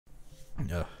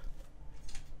Ugh.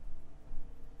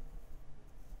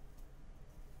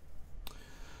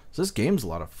 So this game's a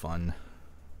lot of fun.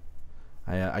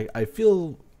 I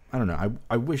feel, I don't know.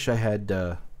 I wish I had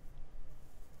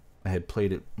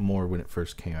played it more when it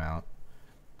first came out,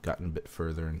 gotten a bit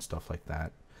further and stuff like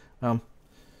that.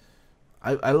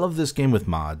 I love this game with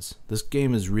mods. This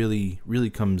game is really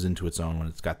comes into its own when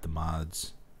it's got the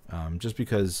mods. Just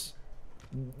because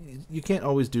you can't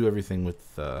always do everything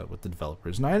with the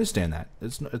developers, and I understand that.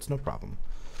 It's no problem.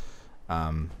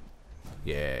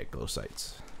 Yeah, glow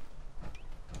sights.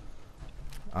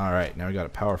 All right, now we got a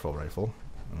powerful rifle.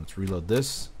 Let's reload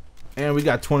this, and we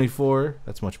got 24.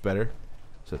 That's much better.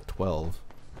 It's at 12.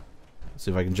 Let's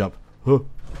see if I can jump. Huh.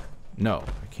 No,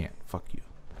 I can't. Fuck you.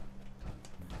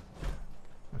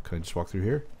 Can I just walk through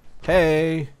here?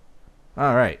 Hey!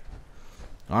 Alright.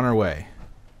 On our way.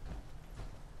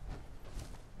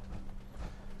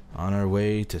 On our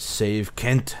way to save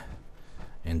Kent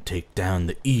and take down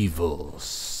the evil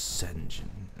Sinjin.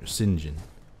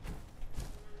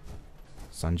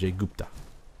 Sanjay Gupta.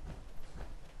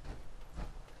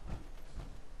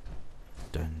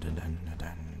 Dun, dun, dun, dun,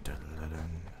 dun, dun,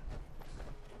 dun.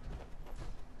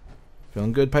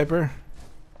 Feeling good, Piper?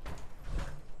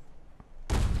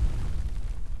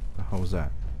 How was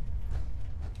that?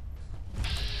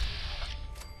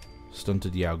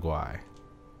 Stunted Yao Guai.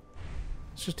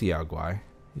 It's just a Yao Guai.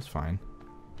 He's fine.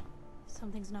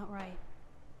 Something's not right.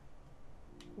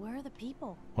 Where are the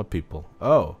people? What people?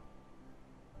 Oh.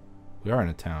 We are in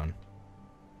a town.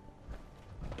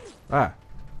 Ah.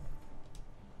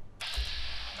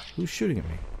 Who's shooting at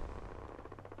me?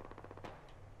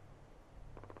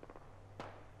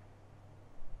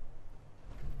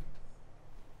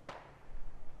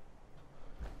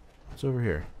 What's over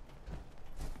here?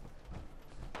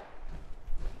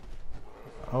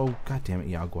 Oh, god damn it,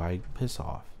 Yao Guai, piss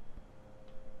off.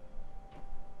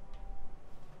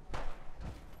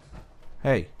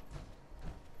 Hey.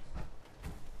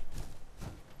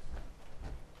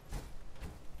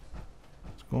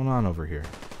 What's going on over here?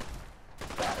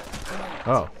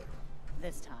 Oh.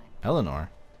 This time. Eleanor.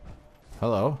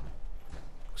 Hello.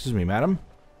 Excuse me, madam?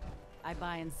 I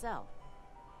buy and sell.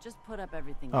 Just put up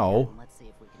everything you Oh. have and let's see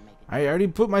if we can make it. I already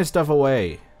put my stuff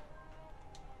away.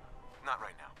 Not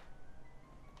right now.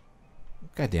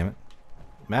 God damn it.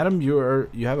 Madam, you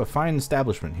have a fine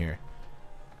establishment here.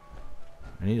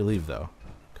 I need to leave though,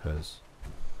 because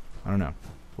I don't know.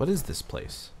 What is this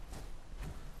place?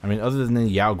 I mean, other than the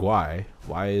Yao Guai,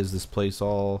 why is this place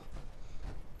all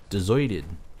deserted?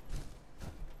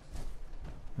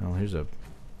 Oh, here's a...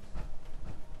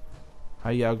 Hi,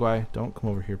 Yao Guai. Don't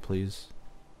come over here, please.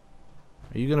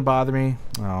 Are you gonna bother me?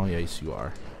 Oh, yes, you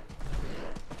are.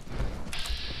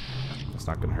 That's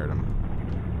not gonna hurt him.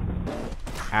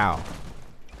 Ow.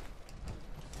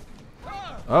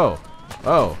 Oh.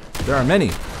 Oh. There are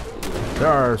many. There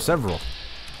are several.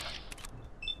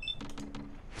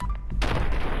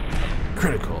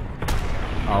 Critical.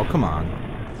 Oh, come on.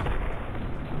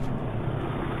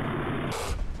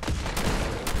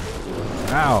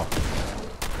 Ow.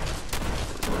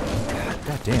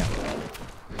 God damn.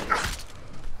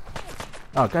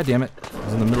 Oh, god damn it. I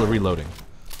was in the middle of reloading.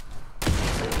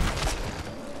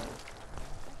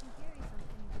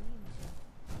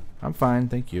 I'm fine,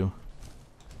 thank you.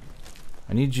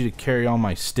 I need you to carry all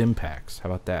my stim packs. How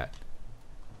about that?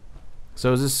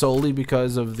 So is this solely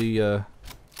because of the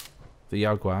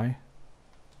Yao Guai?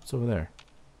 What's over there?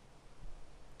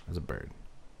 There's a bird.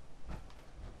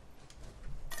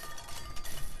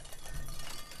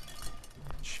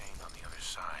 Chain on the other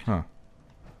side. Huh.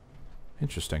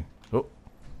 Interesting. Oh.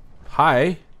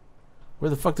 Hi. Where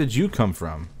the fuck did you come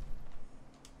from?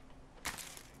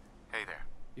 Hey there.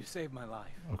 You saved my life.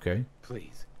 Okay.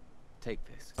 Please, take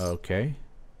this. Okay.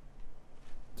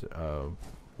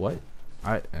 What?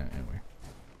 Anyway.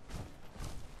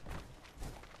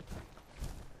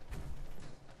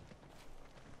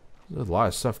 There's a lot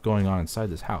of stuff going on inside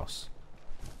this house.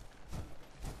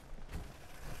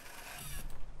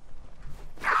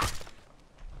 I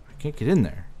can't get in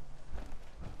there.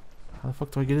 How the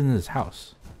fuck do I get into this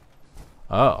house?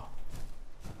 Oh.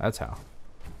 That's how.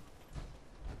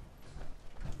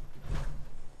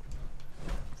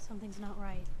 Something's not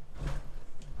right.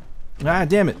 Ah,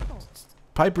 damn it.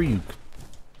 Piper, you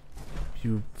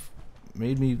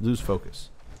made me lose focus.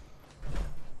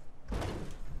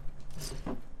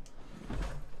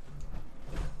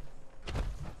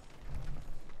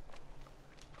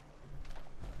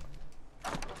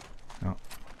 Oh.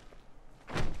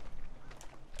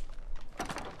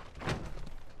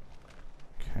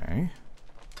 Okay.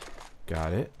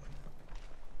 Got it.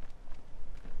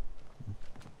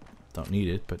 Don't don't need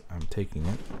it, but I'm taking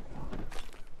it.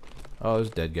 Oh, there's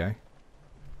a dead guy.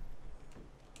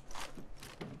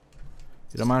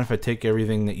 You don't mind if I take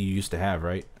everything that you used to have,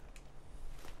 right?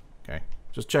 Okay.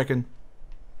 Just checking.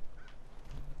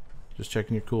 Just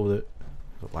checking you're cool with it.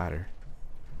 There's a ladder.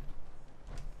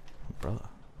 Umbrella.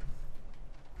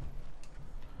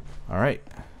 Alright.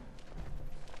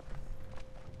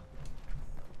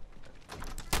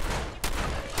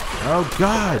 Oh,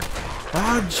 God!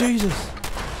 Oh, Jesus!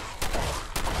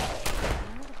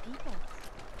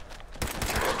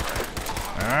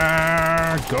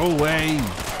 Ah, go away!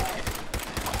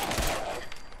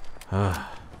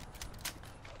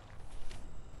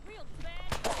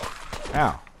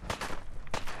 Ow.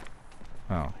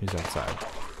 Oh, he's outside.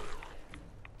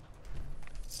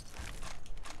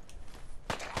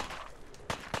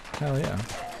 Hell yeah.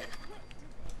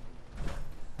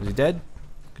 Is he dead?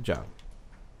 Good job.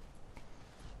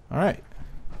 Alright.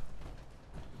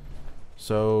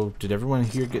 So, did everyone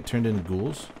here get turned into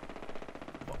ghouls?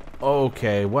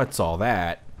 Okay, what's all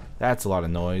that? That's a lot of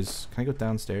noise. Can I go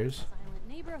downstairs? Silent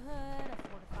neighborhood, a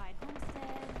fortified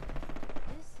homestead.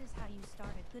 This is how you start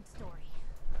a good story.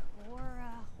 Or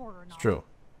a horror novel. It's true.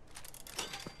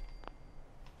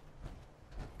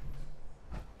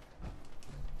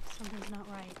 Something's not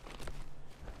right.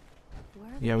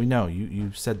 Where Yeah, we know.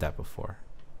 You said that before.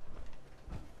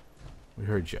 We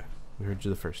heard you. We heard you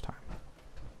the first time.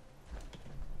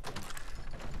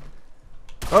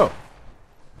 Oh!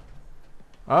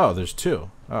 Oh, there's two.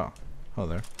 Oh. Oh,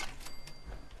 there.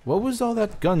 What was all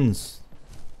that guns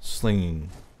slinging?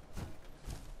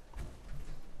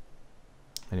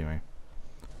 Anyway.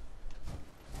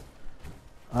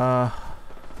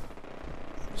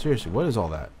 Seriously, what is all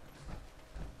that?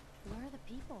 Where are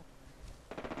the people?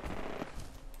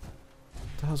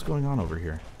 What the hell's going on over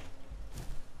here?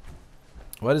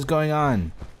 What is going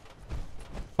on?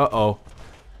 Uh-oh.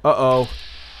 Uh-oh.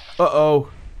 Uh-oh.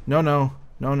 No, no.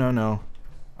 No, no, no.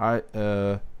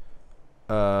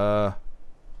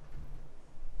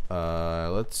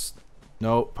 Let's...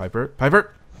 No, Piper.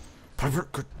 Piper! Piper!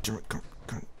 God damn it.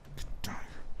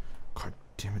 God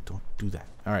damn it, don't do that.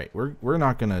 Alright, we're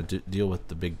not gonna deal with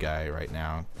the big guy right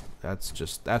now. That's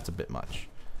a bit much.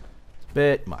 It's a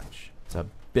bit much. It's a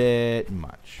bit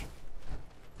much.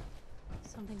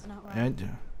 Something's not right. And,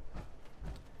 Where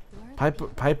are the Piper,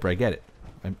 Piper, I get it.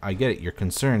 I get it. You're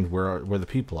concerned where the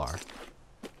people are.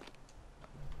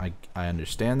 I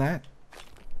understand that.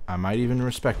 I might even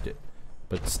respect it.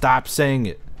 But stop saying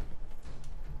it.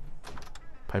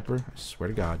 Piper, I swear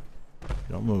to God. You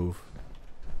don't move.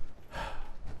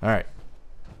 Alright.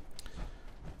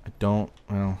 Well,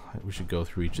 we should go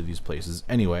through each of these places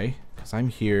anyway. Because I'm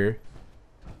here.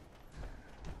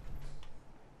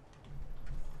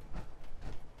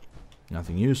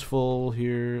 Nothing useful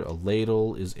here. A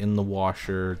ladle is in the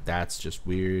washer. That's just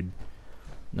weird.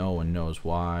 No one knows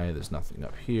why. There's nothing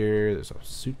up here. There's a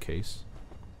suitcase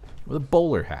with a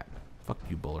bowler hat. Fuck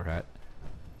you, bowler hat.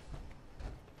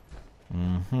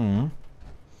 Mm-hmm.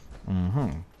 Mm-hmm.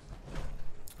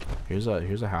 Here's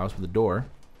a house with a door.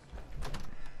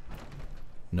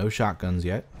 No shotguns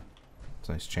yet. It's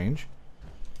a nice change.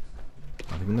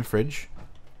 Nothing in the fridge.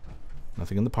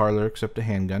 Nothing in the parlor except a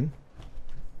handgun.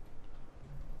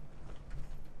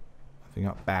 Nothing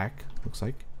out back, looks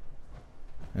like.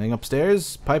 Anything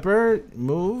upstairs? Piper,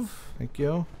 move. Thank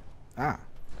you. Ah.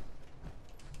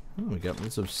 Oh, we got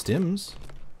lots of stims.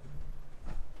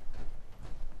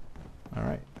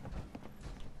 Alright.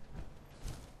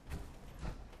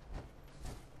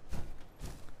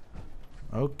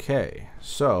 Okay,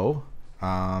 so,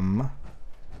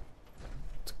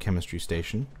 it's a chemistry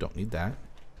station. Don't need that.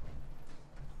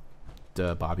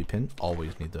 The bobby pin.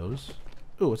 Always need those.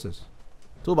 Ooh, what's this?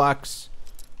 Toolbox.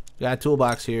 Got a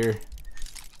toolbox here.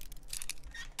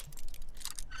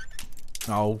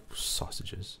 Oh,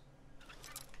 sausages.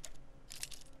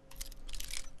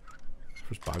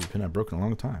 First bobby pin I've broken in a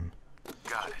long time.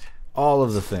 Got it. All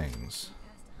of the things.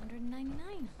 Past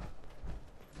 199.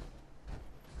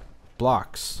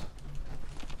 Blocks.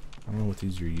 I don't know what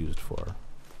these are used for.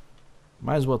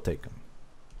 Might as well take them.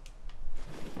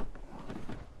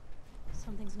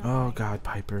 Something's not Oh right. God,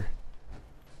 Piper.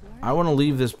 Where I want to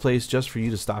leave this place just for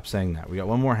you to stop saying that. We got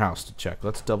one more house to check.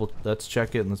 Let's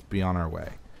check it and let's be on our way.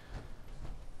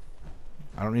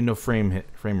 I don't need no frame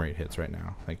rate hits right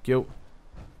now. Thank you.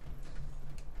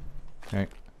 Okay.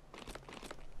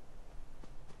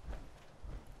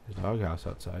 There's a doghouse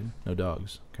outside. No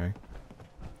dogs. Okay.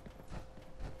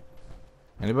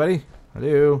 Anybody?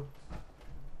 Hello?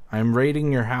 I'm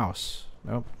raiding your house.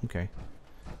 Oh, okay.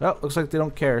 Well, looks like they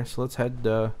don't care, so let's head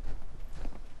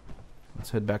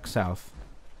back south.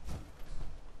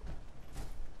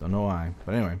 Don't know why.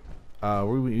 But anyway.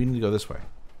 We need to go this way.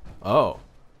 Oh.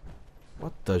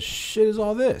 What the shit is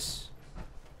all this?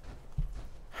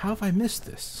 How have I missed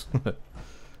this?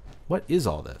 What is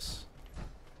all this?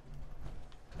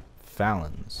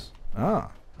 Fallons.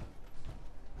 Ah.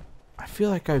 I feel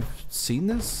like I've seen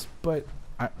this, but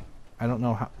I don't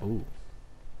know how. Ooh.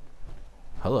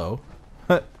 Hello.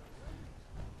 Why don't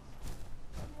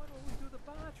we do the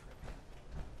bar trip?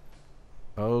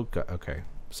 Oh, God. Okay.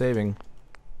 Saving.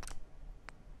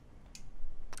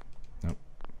 Nope.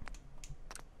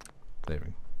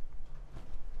 Saving.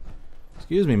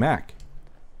 Excuse me, Mac.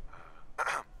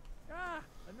 Ah,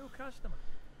 a new customer.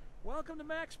 Welcome to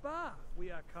Mac's Bar. We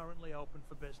are currently open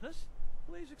for business.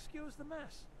 Please excuse the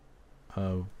mess.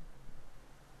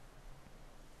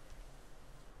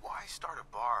 Why start a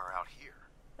bar out here?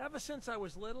 Ever since I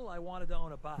was little, I wanted to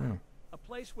own a bar. Hmm. A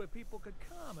place where people could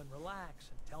come and relax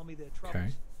and tell me their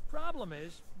troubles. Problem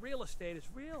is, real estate is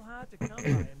real hard to come by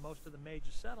in most of the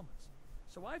major settlements.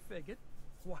 So I figured,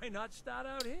 why not start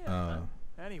out here? Huh?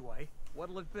 Anyway,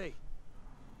 what'll it be?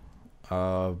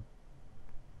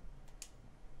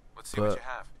 Let's see what you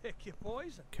have. Pick your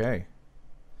poison. Okay.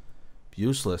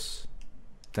 Useless.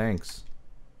 Thanks.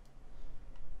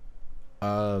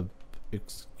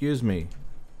 Excuse me.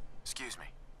 Excuse me.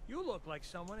 You look like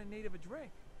someone in need of a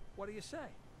drink. What do you say?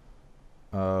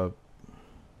 I.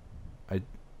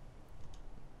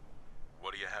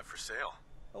 What do you have for sale?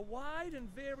 A wide and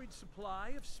varied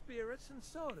supply of spirits and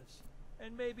sodas.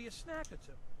 And maybe a snack or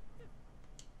two.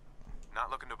 Not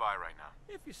looking to buy right now.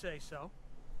 If you say so.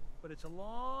 But it's a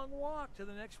long walk to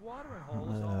the next watering hole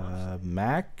is all I'm saying.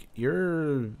 Mac,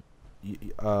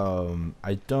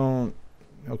 I don't.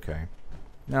 Okay.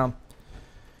 Now,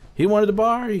 he wanted a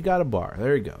bar. He got a bar.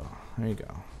 There you go. There you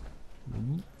go.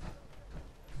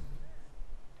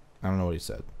 I don't know what he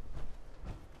said.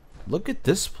 Look at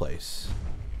this place.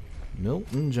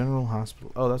 Milton General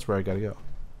Hospital. Oh, that's where I gotta go.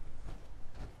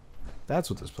 That's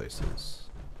what this place is.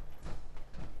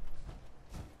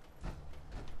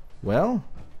 Well,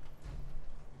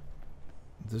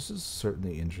 this is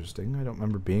certainly interesting. I don't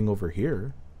remember being over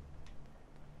here.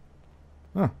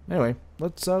 Huh. Anyway,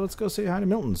 let's go say hi to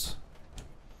Milton's.